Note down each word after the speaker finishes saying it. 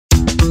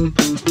My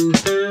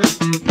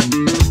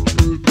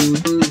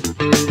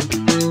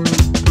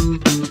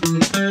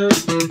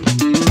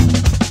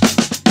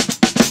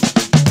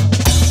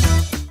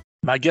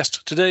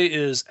guest today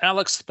is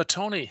Alex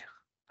Mattoni.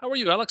 How are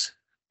you, Alex?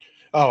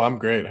 Oh, I'm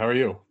great. How are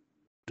you?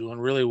 Doing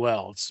really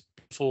well. It's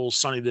a full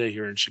sunny day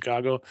here in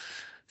Chicago.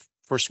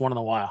 First one in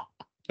a while.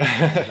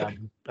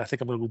 And I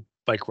think I'm going to go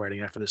bike riding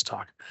after this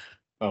talk.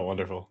 Oh,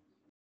 wonderful.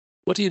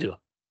 What do you do?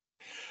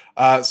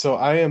 So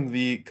I am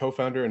the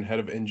co-founder and head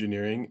of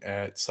engineering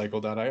at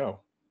Cycle.io.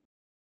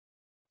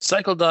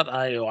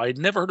 Cycle.io. I'd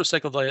never heard of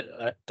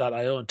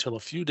Cycle.io until a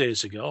few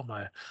days ago.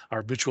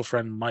 Our mutual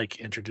friend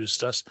Mike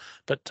introduced us,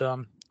 but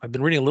I've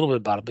been reading a little bit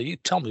about it. But you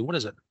tell me, what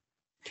is it?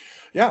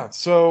 Yeah,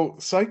 so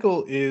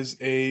Cycle is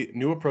a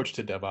new approach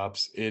to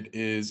DevOps.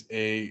 It's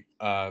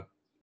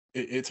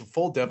a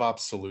full DevOps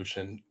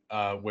solution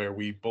where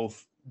we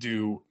both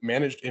do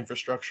managed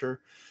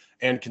infrastructure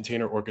and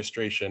container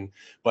orchestration,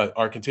 but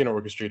our container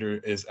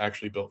orchestrator is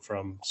actually built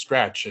from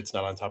scratch. It's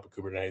not on top of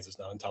Kubernetes. It's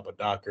not on top of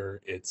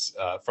Docker. It's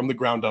from the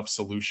ground up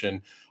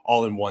solution,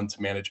 all in one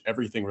to manage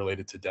everything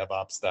related to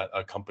DevOps that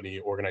a company,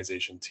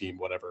 organization, team,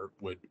 whatever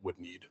would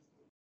need.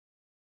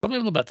 Tell me a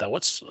little about that.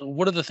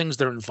 What are the things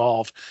that are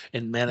involved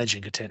in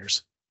managing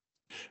containers?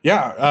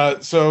 Yeah,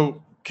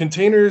 so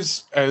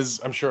containers, as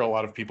I'm sure a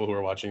lot of people who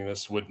are watching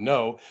this would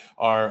know,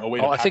 are a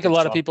way Oh, to I think a package lot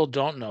of software. people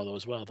don't know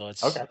those well, though.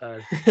 It's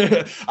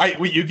Okay.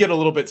 You get a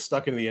little bit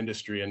stuck in the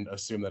industry and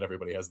assume that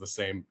everybody has the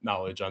same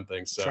knowledge on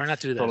things. So try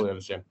not to do that. totally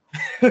understand.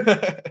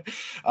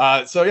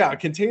 So yeah, a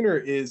container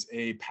is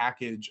a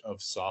package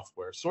of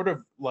software, sort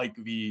of like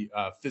the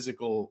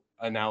physical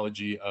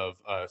analogy of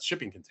a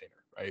shipping container,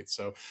 right?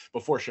 So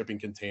before shipping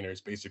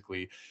containers,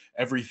 basically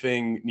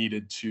everything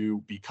needed to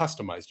be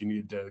customized. You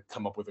needed to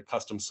come up with a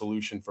custom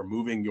solution for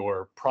moving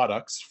your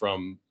products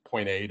from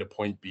point A to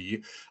point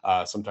B,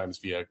 sometimes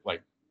via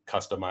like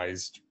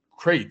customized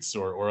crates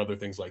or other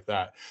things like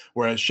that.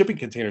 Whereas shipping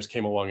containers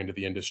came along into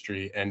the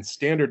industry and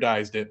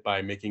standardized it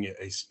by making it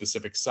a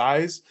specific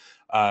size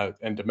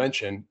and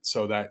dimension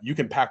so that you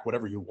can pack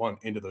whatever you want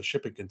into those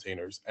shipping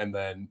containers. And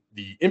then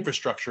the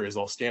infrastructure is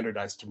all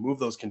standardized to move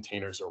those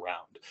containers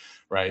around,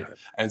 right?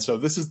 And so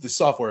this is the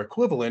software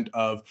equivalent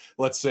of,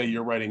 let's say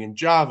you're writing in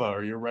Java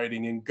or you're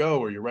writing in Go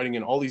or you're writing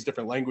in all these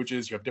different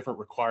languages, you have different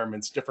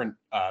requirements, different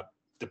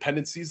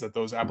dependencies that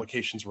those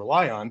applications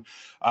rely on.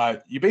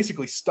 You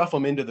basically stuff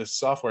them into this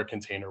software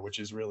container, which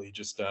is really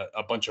just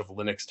a bunch of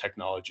Linux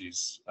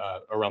technologies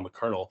around the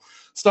kernel.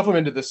 Stuff them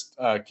into this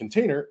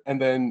container,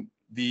 and then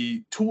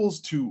the tools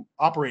to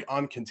operate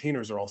on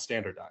containers are all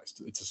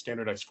standardized. It's a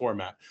standardized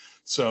format.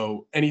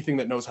 So anything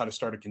that knows how to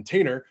start a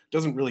container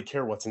doesn't really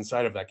care what's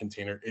inside of that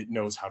container. It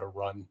knows how to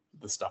run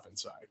the stuff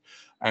inside.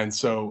 And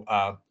so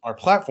our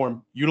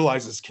platform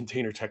utilizes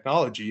container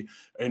technology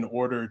in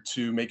order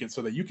to make it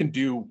so that you can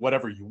do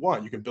whatever you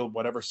want. You can build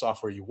whatever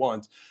software you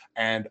want.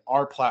 And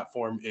our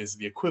platform is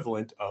the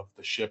equivalent of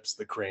the ships,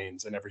 the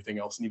cranes, and everything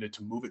else needed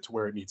to move it to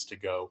where it needs to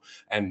go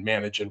and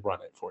manage and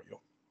run it for you.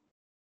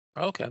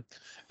 Okay.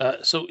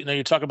 So,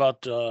 you talk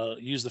about,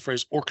 use the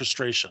phrase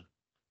orchestration.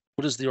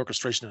 What does the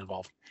orchestration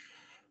involve?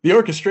 The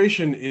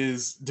orchestration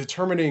is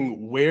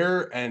determining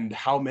where and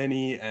how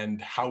many and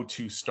how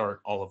to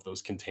start all of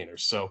those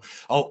containers. So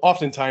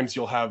oftentimes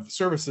you'll have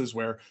services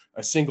where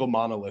a single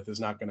monolith is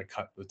not going to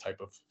cut the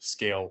type of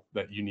scale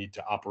that you need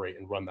to operate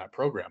and run that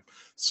program.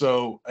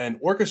 So an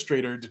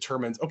orchestrator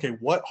determines, okay,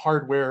 what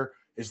hardware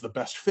is the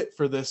best fit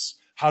for this?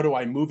 How do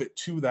I move it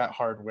to that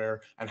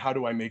hardware? And how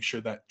do I make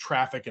sure that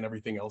traffic and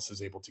everything else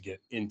is able to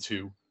get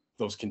into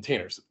those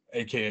containers,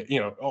 aka,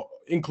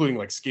 including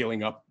like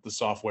scaling up the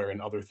software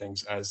and other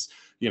things as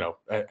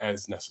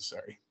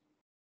necessary.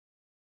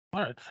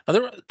 All right. Now,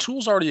 there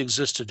tools already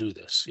exist to do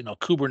this.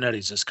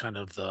 Kubernetes is kind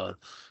of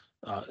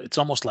it's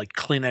almost like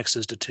Kleenex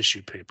is to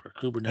tissue paper.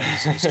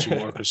 Kubernetes is to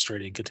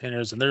orchestrating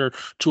containers, and there are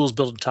tools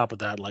built on top of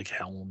that, like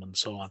Helm and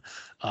so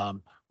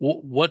on.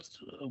 What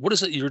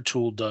is it your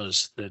tool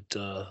does that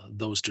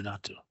those do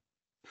not do?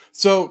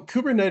 So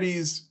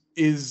Kubernetes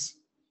is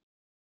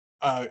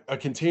a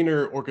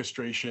container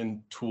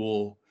orchestration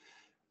tool,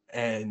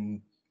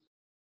 and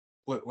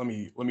let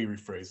me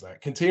rephrase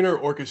that.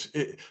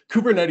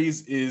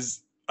 Kubernetes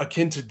is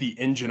akin to the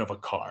engine of a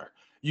car.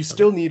 You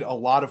still need a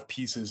lot of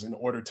pieces in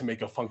order to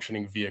make a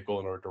functioning vehicle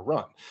in order to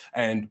run.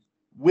 And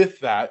with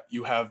that,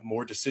 you have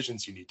more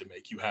decisions you need to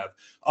make. You have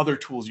other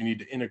tools you need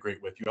to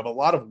integrate with. You have a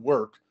lot of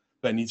work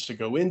that needs to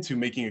go into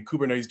making a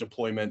Kubernetes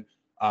deployment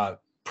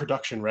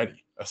production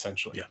ready,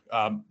 essentially.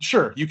 Yeah.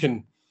 Sure, you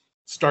can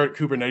start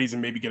Kubernetes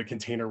and maybe get a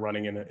container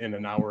running in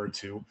an hour or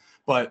two.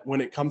 But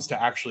when it comes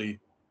to actually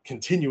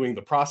continuing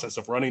the process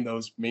of running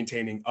those,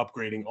 maintaining,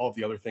 upgrading, all of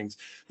the other things,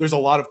 there's a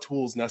lot of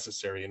tools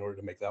necessary in order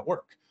to make that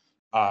work.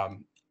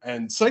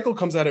 And Cycle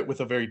comes at it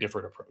with a very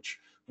different approach.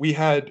 We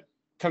had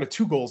kind of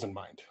two goals in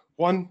mind.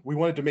 One, we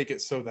wanted to make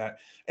it so that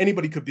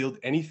anybody could build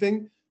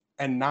anything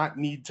and not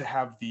need to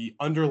have the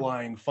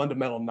underlying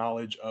fundamental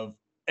knowledge of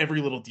every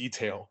little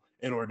detail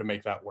in order to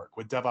make that work.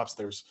 With DevOps,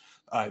 there's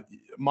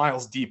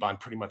miles deep on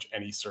pretty much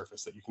any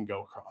surface that you can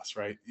go across,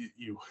 right?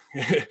 You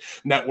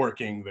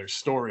networking, there's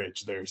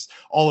storage, there's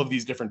all of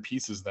these different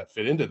pieces that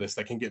fit into this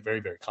that can get very,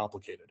 very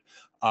complicated.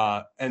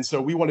 And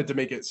so we wanted to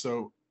make it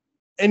so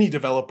any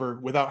developer,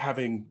 without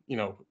having, you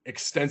know,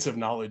 extensive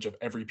knowledge of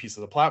every piece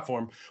of the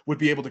platform, would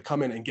be able to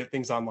come in and get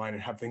things online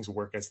and have things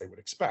work as they would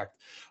expect.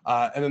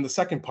 And then the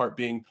second part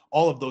being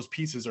all of those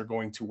pieces are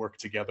going to work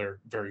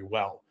together very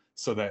well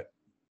so that,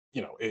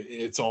 you know,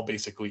 it's all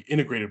basically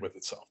integrated with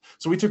itself.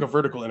 So we took a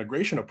vertical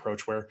integration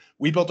approach where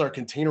we built our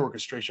container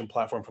orchestration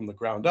platform from the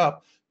ground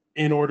up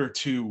in order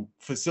to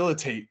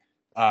facilitate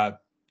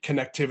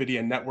connectivity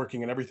and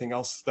networking and everything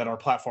else that our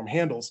platform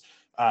handles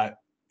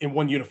in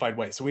one unified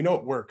way. So we know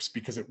it works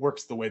because it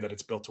works the way that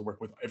it's built to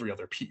work with every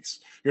other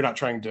piece. You're not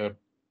trying to,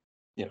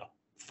 you know,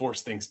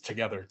 force things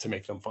together to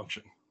make them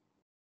function.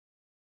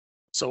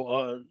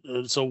 So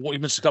you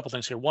mentioned a couple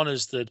things here. One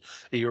is that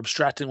you're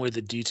abstracting away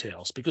the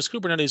details because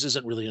Kubernetes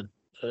isn't really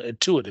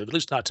intuitive, at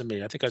least not to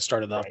me. I think I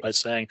started off Right. by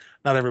saying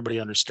not everybody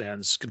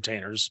understands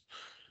containers,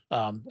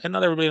 and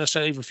not everybody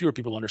understands. Even fewer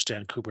people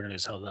understand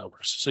Kubernetes, how that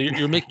works. So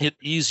you're making it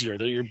easier.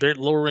 That you're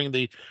lowering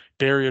the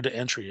barrier to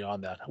entry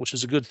on that, which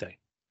is a good thing.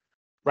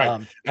 Right.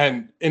 Um,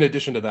 And in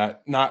addition to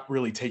that, not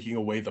really taking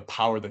away the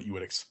power that you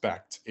would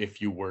expect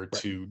if you were right.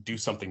 to do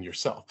something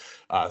yourself.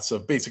 So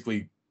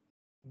basically,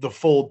 the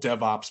full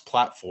DevOps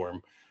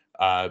platform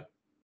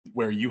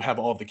where you have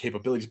all of the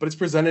capabilities, but it's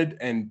presented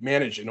and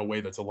managed in a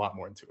way that's a lot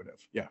more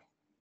intuitive. Yeah.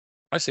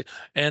 I see.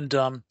 And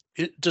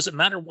does it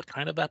matter what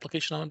kind of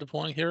application I'm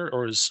deploying here,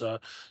 or is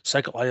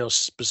Cycle IO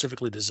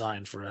specifically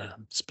designed for a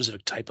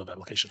specific type of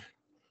application?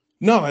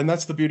 No, and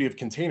that's the beauty of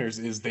containers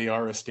is they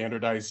are a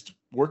standardized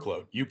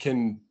workload. You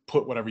can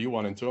put whatever you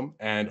want into them,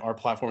 and our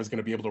platform is going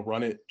to be able to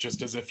run it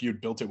just as if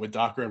you'd built it with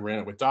Docker and ran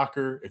it with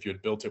Docker. If you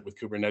had built it with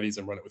Kubernetes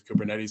and run it with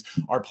Kubernetes,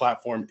 our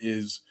platform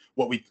is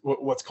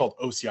what's called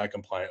OCI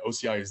compliant.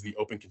 OCI is the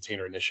Open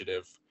Container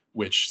Initiative,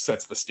 which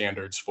sets the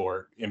standards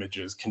for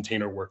images,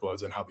 container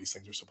workloads, and how these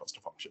things are supposed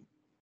to function.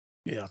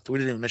 Yeah, we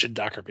didn't even mention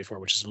Docker before,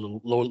 which is a little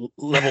low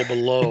level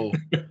below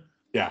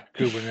Yeah.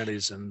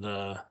 Kubernetes,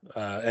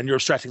 and you're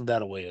abstracting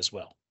that away as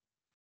well.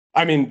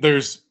 I mean,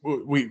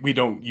 we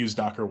don't use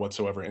Docker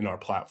whatsoever in our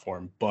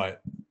platform,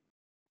 but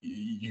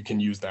you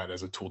can use that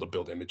as a tool to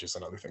build images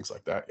and other things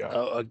like that.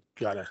 Yeah.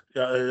 Got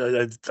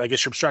it. I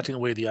guess you're abstracting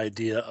away the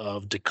idea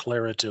of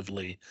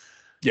declaratively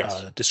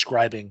Yes.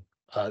 describing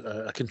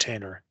a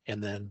container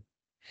and then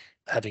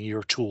having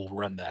your tool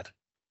run that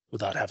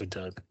without having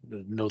to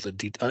know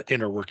the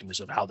inner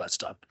workings of how that's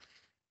done.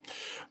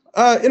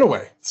 In a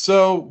way.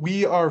 So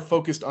we are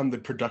focused on the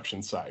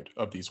production side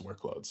of these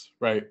workloads,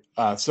 right?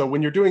 So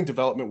when you're doing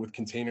development with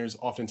containers,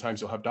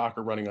 oftentimes you'll have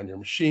Docker running on your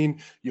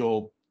machine.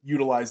 You'll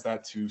utilize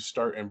that to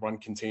start and run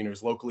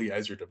containers locally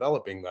as you're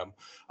developing them.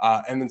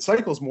 And then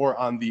Cycle's more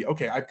on the,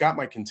 okay, I've got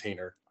my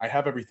container. I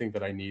have everything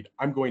that I need.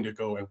 I'm going to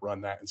go and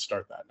run that and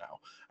start that now.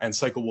 And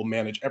Cycle will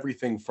manage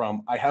everything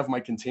from I have my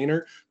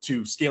container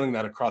to scaling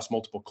that across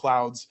multiple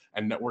clouds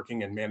and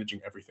networking and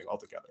managing everything all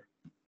together.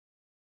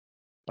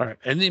 All right.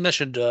 And you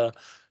mentioned that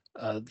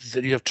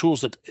you have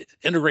tools that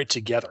integrate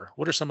together.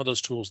 What are some of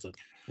those tools that,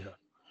 you know?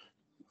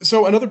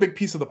 So another big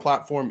piece of the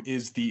platform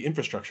is the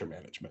infrastructure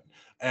management.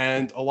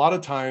 And a lot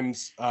of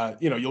times,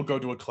 you'll go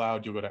to a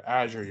cloud, you'll go to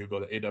Azure, you'll go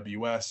to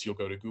AWS, you'll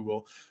go to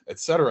Google, et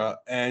cetera,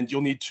 and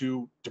you'll need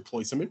to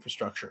deploy some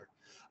infrastructure.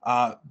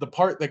 The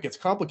part that gets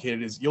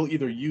complicated is you'll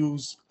either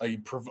use a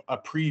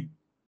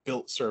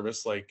pre-built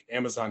service like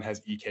Amazon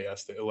has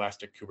EKS, the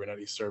Elastic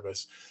Kubernetes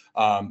service.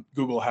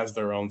 Google has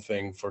their own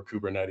thing for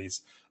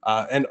Kubernetes.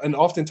 And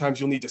oftentimes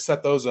you'll need to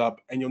set those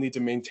up and you'll need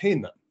to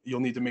maintain them. You'll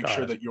need to make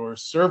sure that your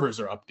servers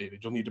are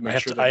updated. You'll need to make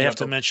sure that I have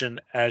to mention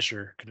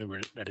Azure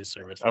Kubernetes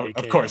service.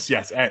 Of course,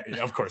 yes,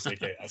 of course,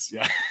 AKS,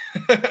 yeah.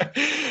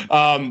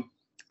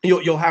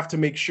 You'll have to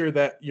make sure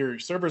that your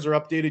servers are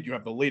updated. You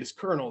have the latest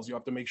kernels. You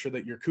have to make sure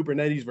that your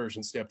Kubernetes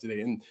versions stay up to date.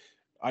 And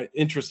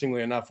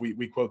interestingly enough,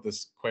 we quote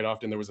this quite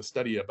often. There was a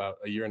study about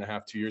a year and a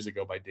half, 2 years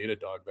ago by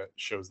Datadog that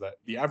shows that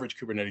the average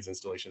Kubernetes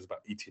installation is about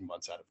 18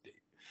 months out of date.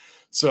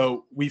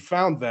 So we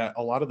found that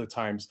a lot of the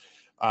times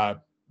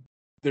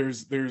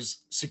there's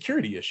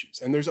security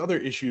issues and there's other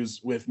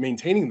issues with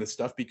maintaining this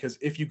stuff, because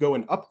if you go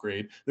and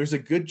upgrade, there's a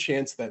good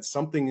chance that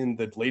something in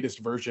the latest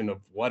version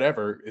of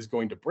whatever is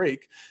going to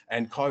break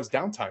and cause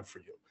downtime for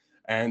you.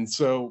 And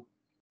so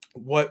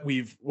what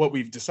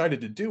we've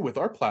decided to do with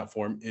our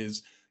platform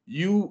is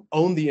you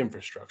own the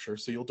infrastructure.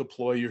 So you'll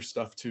deploy your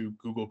stuff to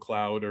Google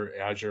Cloud or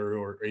Azure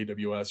or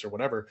AWS or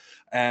whatever,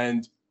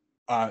 and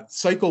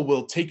Cycle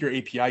will take your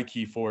API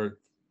key for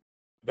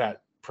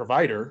that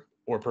provider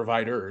or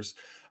providers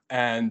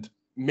and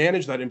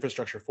manage that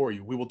infrastructure for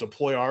you. We will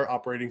deploy our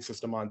operating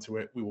system onto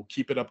it. We will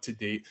keep it up to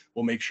date.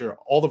 We'll make sure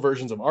all the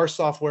versions of our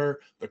software,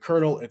 the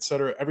kernel, et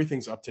cetera,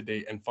 everything's up to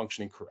date and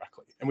functioning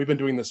correctly. And we've been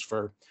doing this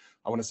for,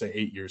 I want to say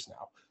 8 years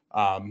now.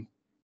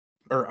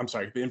 Or I'm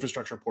sorry, the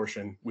infrastructure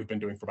portion we've been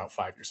doing for about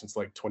 5 years, since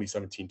like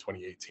 2017,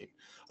 2018.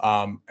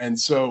 And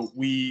so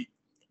we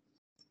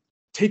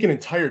take an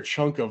entire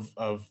chunk of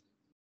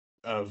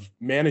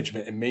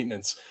management and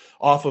maintenance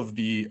off of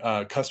the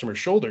customer's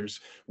shoulders,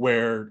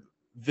 where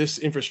this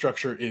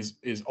infrastructure is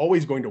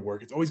always going to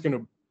work. It's always going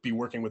to be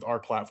working with our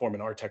platform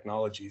and our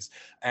technologies,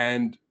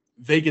 and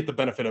they get the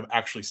benefit of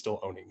actually still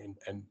owning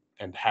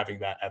and having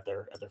that at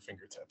their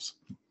fingertips.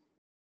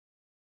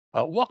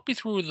 Walk me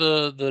through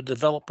the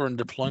developer and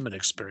deployment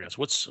experience.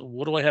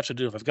 What do I have to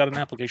do if I've got an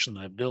application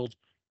that I build?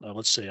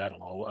 Let's say, I don't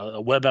know,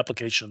 a web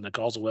application that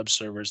calls a web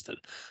service that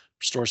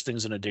stores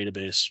things in a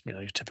database. You know,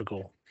 your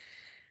typical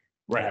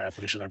Right.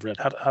 application I've read.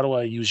 How do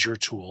I use your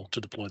tool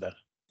to deploy that?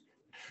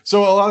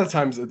 So a lot of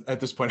times at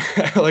this point,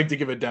 I like to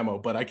give a demo,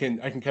 but I can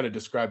kind of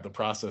describe the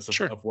process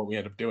Sure. of what we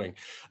end up doing.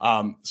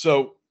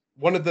 So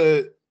one of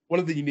the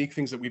unique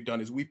things that we've done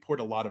is we poured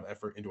a lot of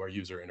effort into our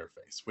user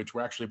interface, which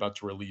we're actually about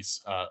to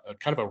release a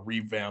kind of a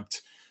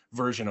revamped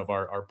version of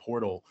our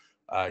portal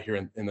here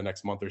in the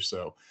next month or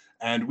so.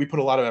 And we put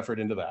a lot of effort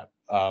into that.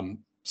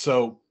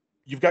 So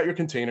you've got your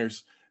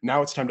containers.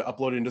 Now it's time to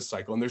upload it into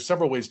Cycle. And there's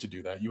several ways to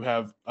do that.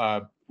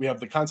 We have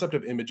the concept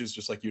of images,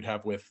 just like you'd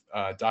have with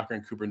Docker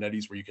and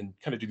Kubernetes, where you can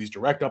kind of do these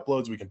direct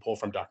uploads. We can pull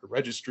from Docker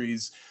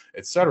registries,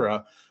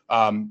 etc.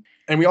 And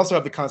we also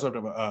have the concept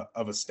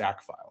of a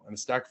stack file. And a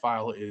stack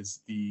file is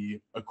the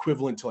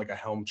equivalent to like a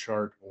Helm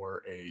chart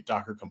or a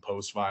Docker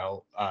Compose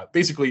file,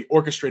 basically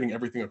orchestrating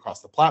everything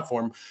across the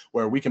platform,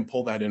 where we can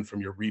pull that in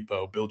from your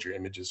repo, build your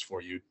images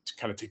for you to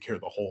kind of take care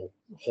of the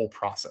whole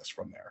process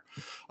from there.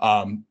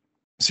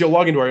 So you'll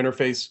log into our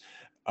interface.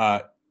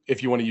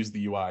 If you want to use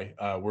the UI,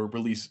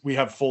 we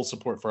have full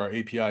support for our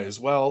API as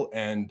well,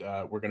 and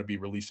we're going to be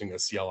releasing a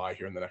CLI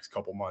here in the next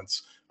couple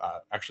months.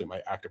 Actually,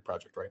 my active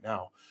project right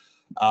now.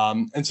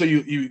 And so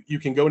you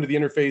can go into the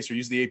interface or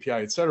use the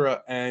API,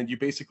 etc., and you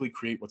basically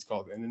create what's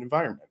called an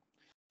environment.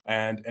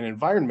 And an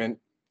environment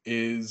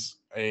is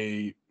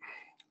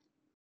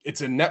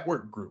it's a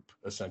network group,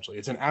 essentially.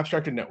 It's an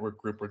abstracted network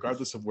group,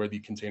 regardless of where the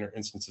container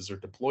instances are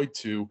deployed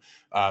to,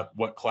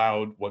 what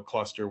cloud, what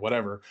cluster,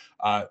 whatever.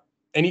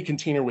 Any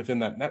container within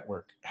that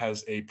network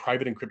has a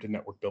private encrypted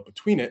network built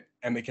between it,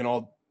 and they can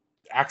all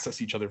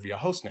access each other via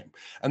hostname.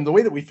 And the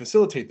way that we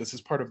facilitate this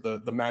is part of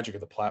the magic of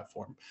the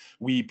platform.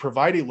 We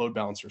provide a load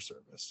balancer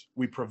service.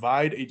 We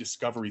provide a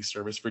discovery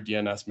service for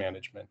DNS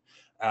management.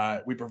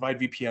 We provide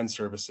VPN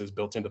services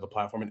built into the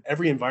platform, and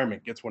every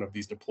environment gets one of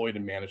these deployed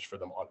and managed for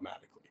them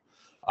automatically.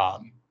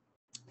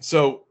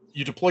 So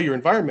you deploy your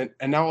environment,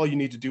 and now all you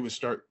need to do is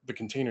start the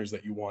containers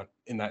that you want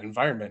in that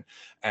environment,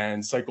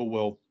 and Cycle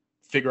will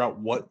figure out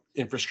what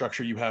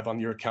infrastructure you have on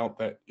your account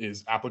that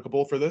is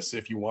applicable for this.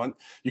 If you want,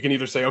 you can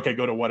either say, okay,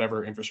 go to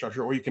whatever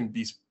infrastructure, or you can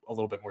be a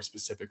little bit more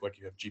specific, like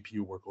you have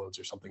GPU workloads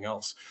or something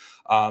else.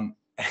 And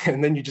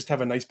then you just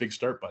have a nice big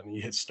start button.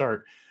 You hit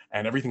start,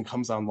 and everything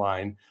comes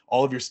online.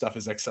 All of your stuff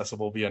is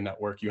accessible via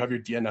network. You have your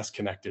DNS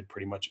connected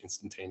pretty much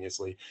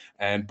instantaneously,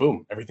 and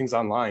boom, everything's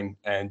online,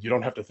 and you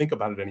don't have to think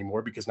about it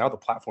anymore because now the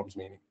platform's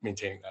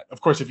maintaining that. Of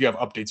course, if you have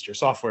updates to your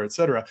software, et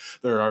cetera,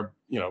 there are,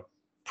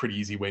 pretty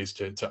easy ways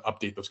to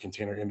update those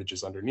container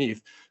images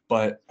underneath.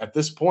 But at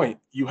this point,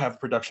 you have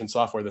production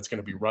software that's going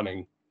to be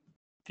running,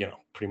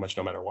 pretty much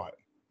no matter what.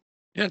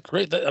 Yeah,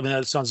 great.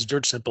 That sounds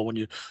dirt simple when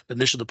you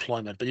initial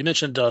deployment. But you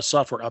mentioned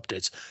software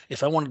updates.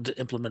 If I wanted to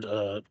implement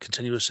a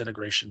continuous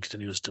integration,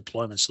 continuous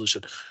deployment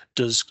solution,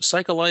 does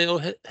Cycle.io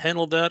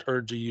handle that,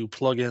 or do you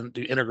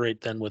integrate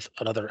then with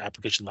another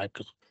application like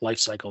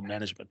lifecycle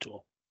management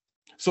tool?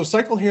 So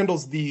Cycle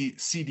handles the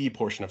CD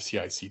portion of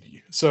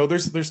CI/CD. So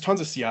there's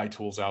tons of CI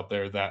tools out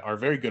there that are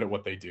very good at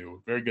what they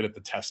do, very good at the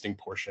testing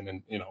portion,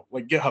 and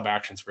like GitHub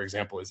Actions, for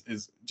example,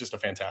 is just a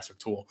fantastic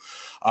tool.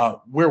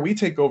 Where we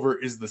take over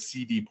is the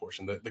CD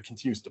portion, the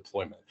continuous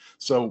deployment.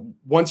 So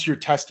once you're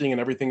testing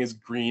and everything is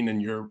green and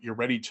you're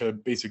ready to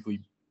basically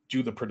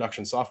do the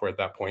production software at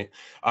that point,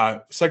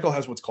 Cycle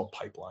has what's called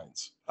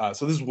pipelines.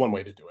 So this is one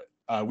way to do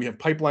it. We have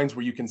pipelines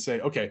where you can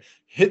say, okay,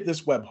 hit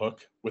this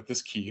webhook with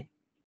this key.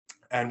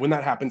 And when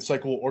that happens,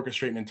 Cycle will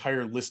orchestrate an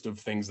entire list of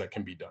things that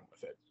can be done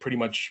with it. Pretty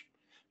much,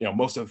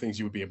 most of the things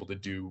you would be able to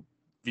do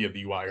via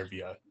the UI or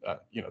via,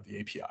 the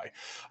API.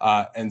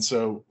 And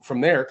so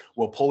from there,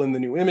 we'll pull in the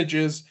new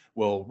images,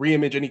 we'll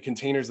re-image any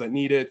containers that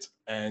need it,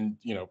 and,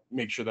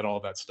 make sure that all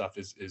of that stuff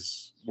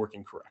is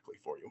working correctly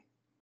for you.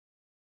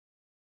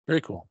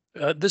 Very cool.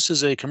 This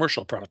is a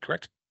commercial product,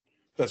 correct?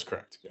 That's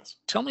correct. Yes.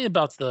 Tell me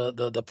about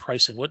the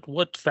pricing.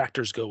 What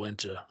factors go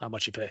into how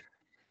much you pay?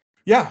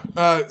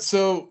 Yeah.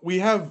 So we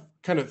have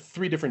kind of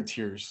 3 different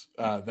tiers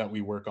that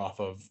we work off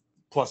of,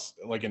 plus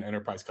like an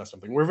enterprise custom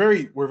thing. We're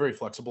very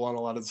flexible on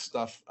a lot of this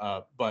stuff,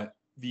 but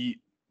the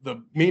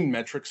main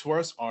metrics for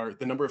us are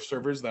the number of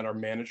servers that are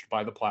managed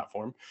by the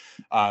platform.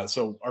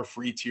 So our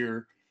free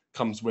tier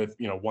comes with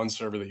 1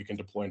 server that you can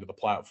deploy into the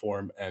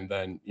platform, and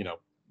then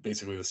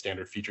basically the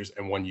standard features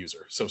and 1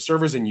 user. So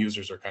servers and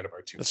users are kind of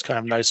our 2. That's kind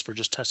of nice for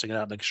just testing it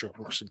out, making sure it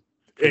works.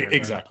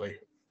 Exactly.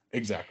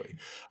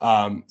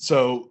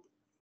 So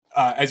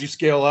as you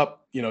scale up,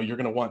 you're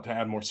going to want to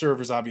add more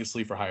servers,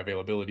 obviously, for high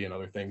availability and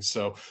other things.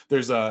 So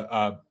there's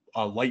a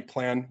a light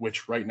plan,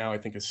 which right now I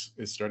think is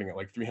starting at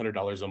like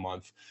 $300 a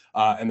month,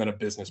 and then a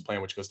business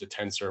plan, which goes to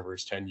 10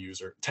 servers,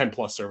 10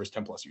 plus servers,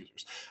 10 plus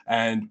users.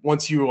 And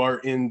once you are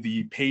in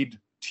the paid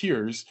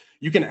tiers,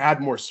 you can add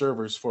more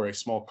servers for a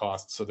small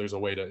cost. So there's a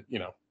way to,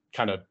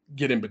 kind of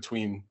get in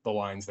between the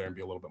lines there and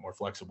be a little bit more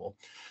flexible.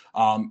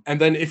 And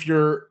then if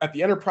you're at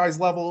the enterprise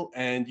level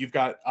and you've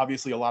got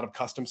obviously a lot of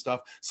custom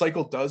stuff,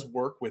 Cycle does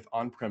work with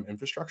on-prem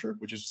infrastructure,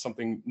 which is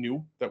something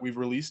new that we've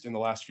released in the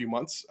last few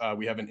months.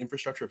 We have an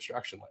infrastructure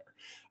abstraction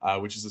layer,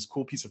 which is this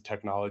cool piece of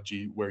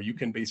technology where you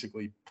can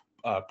basically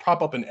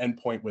prop up an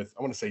endpoint with,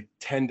 I want to say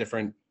 10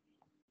 different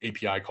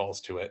API calls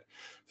to it.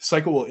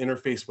 Cycle will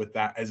interface with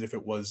that as if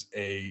it was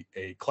a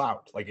cloud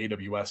like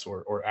AWS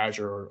or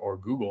Azure or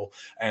Google.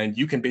 And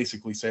you can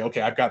basically say,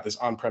 okay, I've got this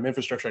on-prem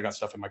infrastructure. I got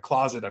stuff in my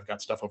closet. I've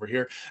got stuff over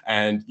here.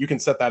 And you can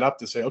set that up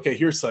to say, okay,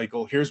 here's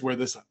Cycle. Here's where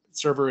this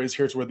server is.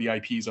 Here's where the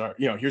IPs are.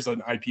 Here's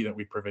an IP that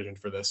we provisioned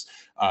for this.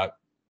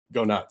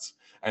 Go nuts.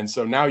 And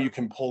so now you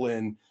can pull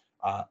in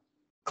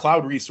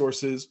cloud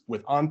resources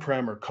with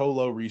on-prem or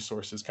colo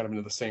resources kind of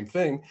into the same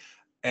thing.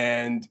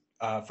 And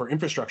for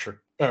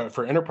infrastructure,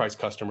 for enterprise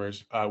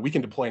customers, we can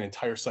deploy an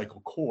entire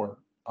Cycle core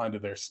onto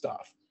their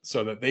stuff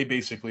so that they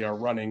basically are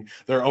running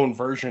their own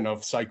version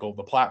of Cycle,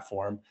 the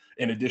platform,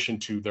 in addition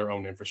to their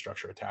own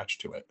infrastructure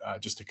attached to it,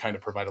 just to kind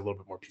of provide a little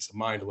bit more peace of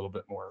mind, a little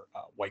bit more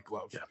white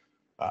glove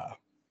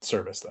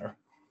service there.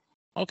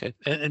 Okay.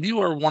 And you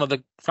are one of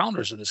the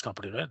founders of this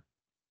company, right?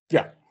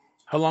 Yeah.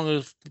 How long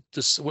of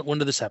this? When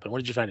did this happen?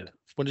 When did you find it?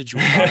 When did you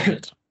find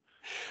it?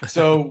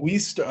 So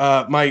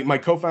my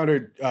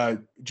co-founder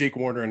Jake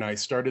Warner and I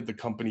started the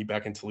company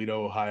back in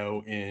Toledo,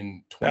 Ohio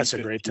in 2015. That's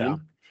a great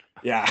town.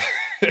 Yeah.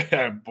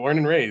 Born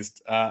and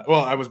raised.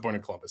 Well, I was born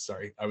in Columbus.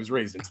 Sorry, I was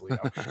raised in Toledo.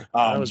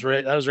 I was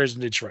raised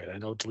in Detroit. I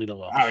know Toledo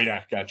well. Oh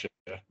yeah, gotcha.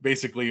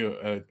 Basically,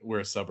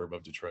 we're a suburb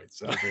of Detroit.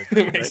 So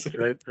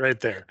right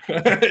there.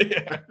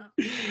 Yeah.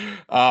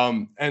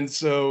 And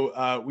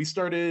so we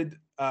started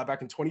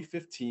back in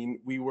 2015.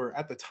 We were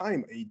at the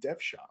time a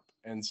dev shop,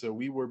 and so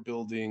we were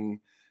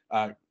building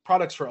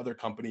products for other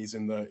companies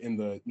in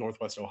the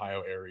Northwest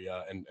Ohio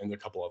area and a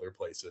couple other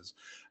places.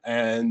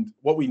 And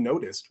what we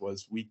noticed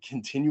was we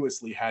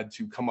continuously had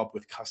to come up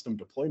with custom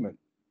deployment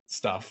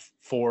stuff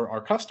for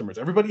our customers.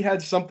 Everybody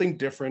had something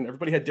different.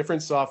 Everybody had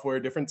different software,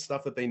 different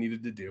stuff that they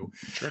needed to do.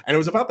 Sure. And it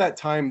was about that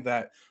time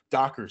that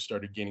Docker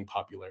started gaining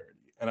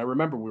popularity. And I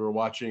remember we were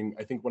watching,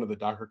 I think one of the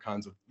Docker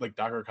cons of like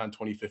DockerCon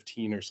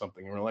 2015 or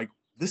something. And we're like,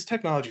 this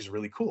technology is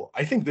really cool.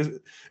 I think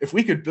if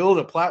we could build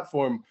a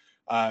platform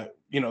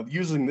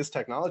using this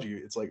technology,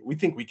 it's like, we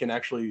think we can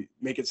actually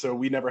make it so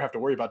we never have to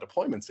worry about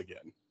deployments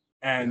again.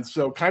 And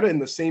so kind of in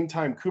the same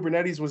time,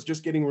 Kubernetes was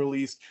just getting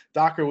released,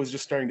 Docker was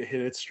just starting to hit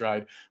its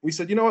stride. We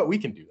said, you know what, we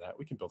can do that.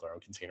 We can build our own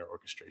container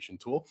orchestration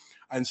tool.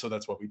 And so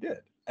that's what we did.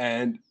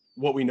 And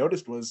what we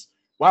noticed was,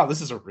 wow,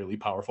 this is a really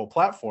powerful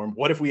platform.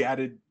 What if we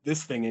added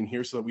this thing in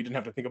here so that we didn't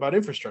have to think about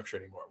infrastructure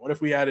anymore? What if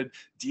we added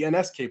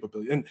DNS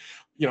capability? And,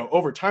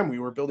 over time we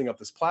were building up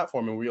this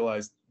platform and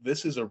realized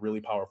this is a really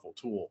powerful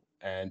tool.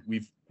 And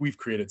we've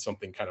created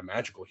something kind of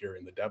magical here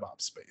in the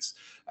DevOps space.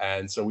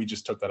 And so we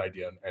just took that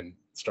idea and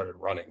started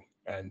running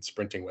and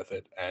sprinting with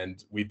it.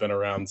 And we've been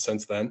around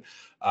since then.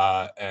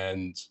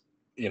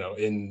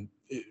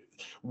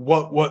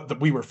 What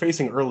we were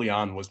facing early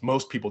on was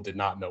most people did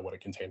not know what a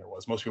container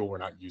was. Most people were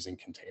not using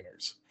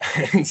containers.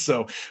 And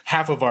so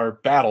half of our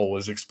battle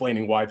was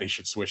explaining why they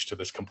should switch to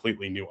this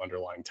completely new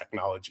underlying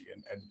technology.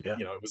 And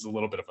it was a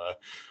little bit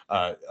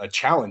of a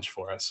challenge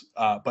for us.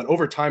 But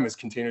over time, as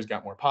containers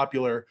got more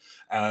popular,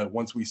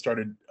 once we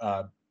started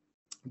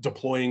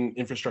deploying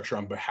infrastructure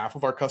on behalf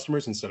of our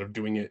customers instead of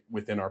doing it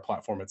within our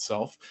platform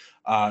itself,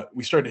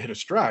 we started to hit a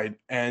stride.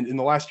 And in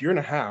the last year and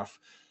a half,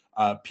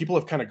 people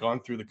have kind of gone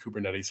through the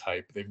Kubernetes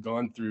hype. They've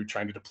gone through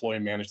trying to deploy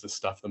and manage this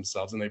stuff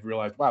themselves, and they've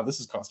realized, wow, this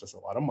has cost us a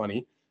lot of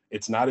money.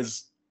 It's not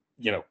as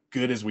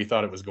good as we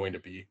thought it was going to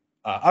be.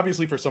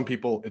 Obviously, for some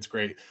people, it's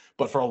great,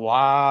 but for a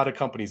lot of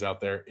companies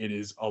out there, it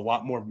is a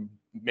lot more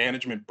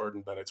management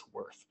burden than it's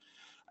worth.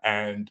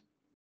 And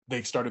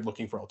they started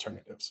looking for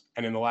alternatives.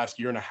 And in the last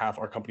year and a half,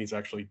 our company's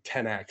actually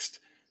 10x'd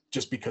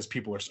just because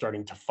people are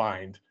starting to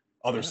find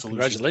other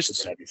solutions.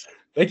 Congratulations.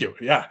 Thank you.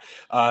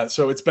 Yeah.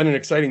 So it's been an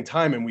exciting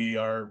time, and we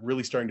are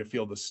really starting to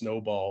feel the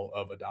snowball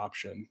of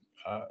adoption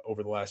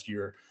over the last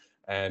year,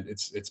 and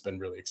it's been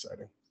really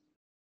exciting.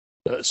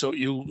 So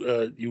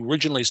you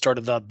originally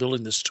started out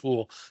building this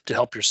tool to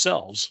help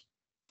yourselves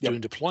doing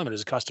deployment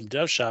as a custom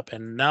dev shop,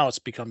 and now it's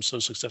become so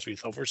successful. You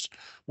thought first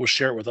we'll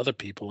share it with other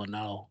people, and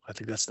now I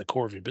think that's the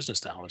core of your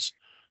business now is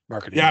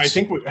marketing. Yeah, I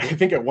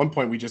think at one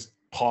point we just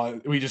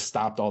paused. We just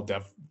stopped all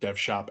dev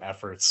shop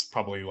efforts,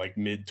 probably like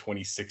mid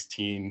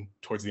 2016,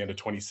 towards the end of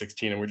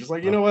 2016, and we're just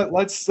like, you know what?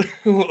 Let's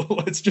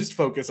just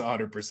focus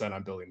 100%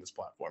 on building this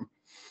platform.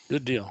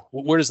 Good deal.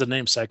 Where does the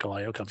name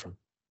Cycle.io come from?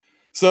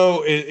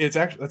 So it's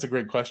actually, that's a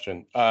great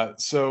question.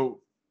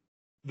 So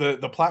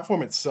the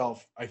platform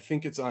itself, I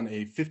think it's on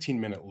a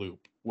 15-minute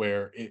loop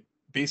where it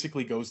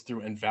basically goes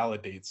through and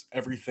validates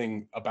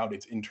everything about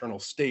its internal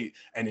state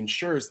and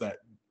ensures that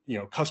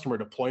customer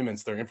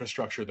deployments, their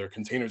infrastructure, their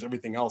containers,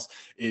 everything else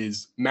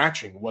is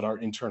matching what our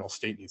internal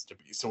state needs to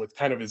be. So it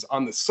kind of is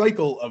on the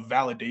cycle of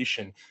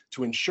validation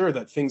to ensure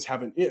that things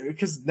haven't,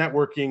 because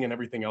networking and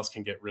everything else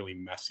can get really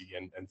messy,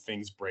 and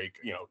things break,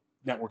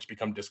 networks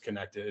become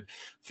disconnected,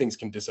 things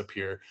can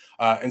disappear.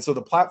 And so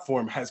the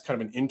platform has kind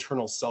of an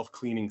internal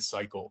self-cleaning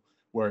cycle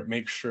where it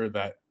makes sure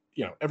that,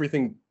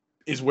 everything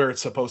is where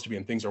it's supposed to be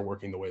and things are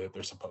working the way that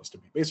they're supposed to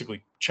be.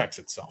 Basically checks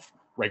itself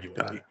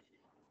regularly.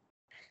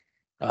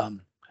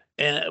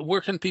 And where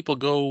can people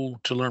go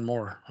to learn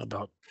more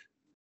about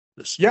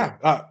this?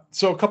 Yeah.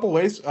 So a couple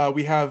ways.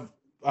 We have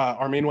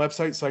our main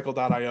website,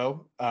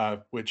 cycle.io,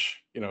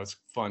 which, is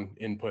fun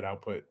input,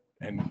 output,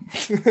 and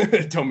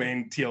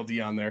domain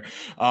TLD on there.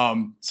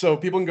 So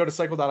people can go to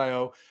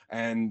cycle.io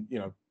and,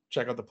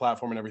 check out the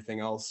platform and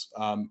everything else.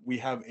 We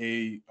have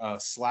a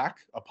Slack,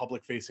 a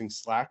public facing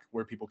Slack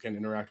where people can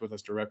interact with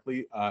us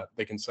directly.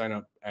 They can sign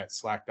up at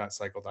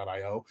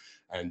slack.cycle.io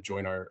and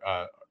join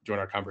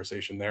our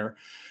conversation there.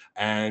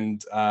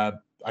 And I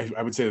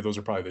would say that those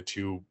are probably the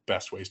two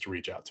best ways to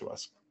reach out to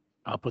us.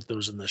 I'll put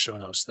those in the show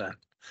notes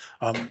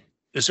then.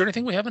 Is there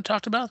anything we haven't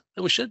talked about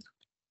that we should?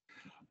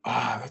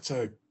 That's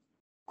a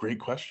great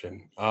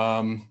question.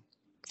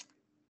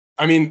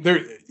 I mean,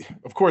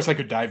 of course, I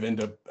could dive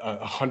into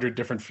 100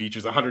 different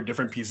features, 100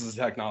 different pieces of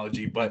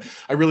technology, but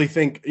I really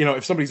think,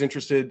 if somebody's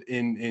interested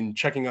in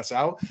checking us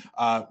out,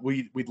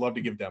 we'd love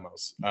to give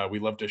demos.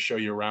 We'd love to show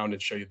you around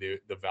and show you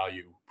the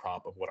value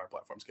prop of what our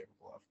platform's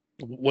capable of.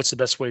 What's the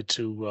best way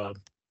to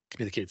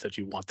communicate that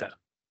you want that?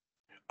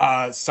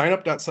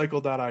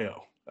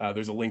 Signup.cycle.io.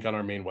 There's a link on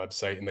our main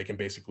website, and they can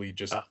basically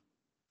just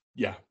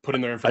put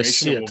in their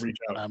information and we'll reach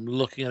out. I'm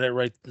looking at it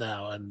right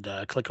now, and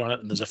click on it,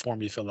 and there's a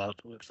form you fill out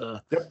with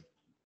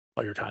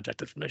all your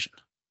contact information.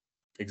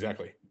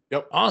 Exactly.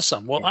 Yep.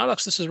 Awesome. Well,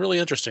 Alex, this is really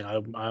interesting.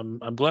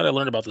 I'm glad I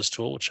learned about this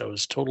tool, which I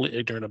was totally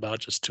ignorant about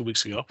just 2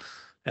 weeks ago,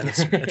 and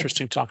it's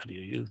interesting talking to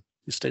you.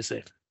 You stay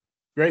safe.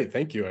 Great.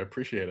 Thank you. I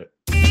appreciate it.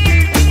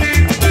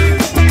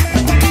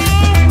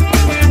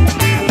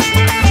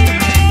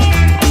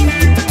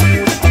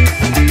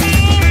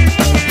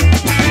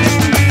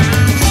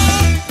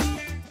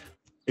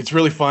 It's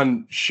really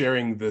fun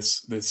sharing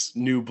this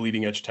new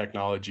bleeding edge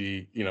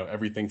technology,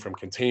 everything from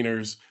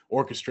containers,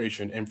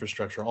 orchestration,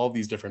 infrastructure, all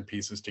these different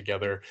pieces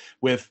together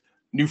with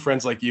new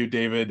friends like you,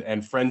 David,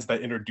 and friends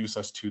that introduce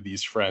us to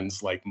these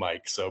friends like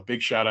Mike. So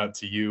big shout out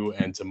to you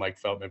and to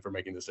Mike Feltman for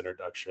making this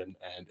introduction.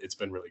 And it's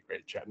been really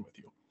great chatting with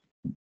you.